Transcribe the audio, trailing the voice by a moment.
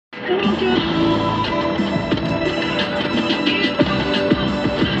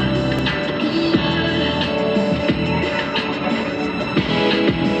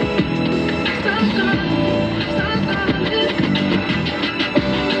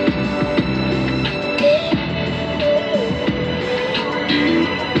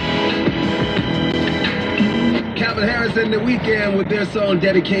Calvin Harris and The Weeknd with their song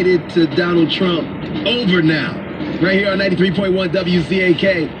dedicated to Donald Trump, Over Now. Right here on 93.1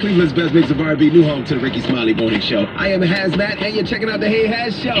 WZAK, Cleveland's best mix of R&B, new home to the Ricky Smiley Morning Show. I am Hazmat, and you're checking out the Hey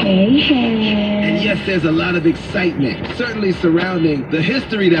Haz Show. And yes, there's a lot of excitement, certainly surrounding the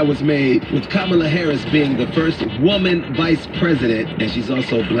history that was made with Kamala Harris being the first woman vice president, and she's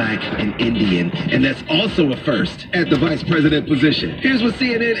also black and Indian, and that's also a first at the vice president position. Here's what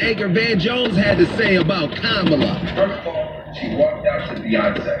CNN anchor Van Jones had to say about Kamala. First of all, she walked out to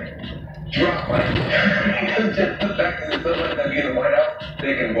Beyonce. Drop like just the fact that someone that be in the White House,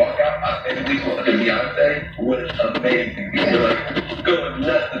 they can walk out and at least look at Beyonce was amazing. People were like going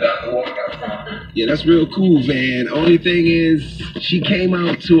nuts about the walkout. Yeah, that's real cool, Van. Only thing is, she came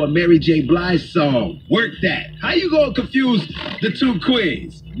out to a Mary J. Blige song. Work that. How you gonna confuse the two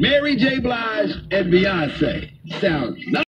queens? Mary J. Blige and Beyonce. Sound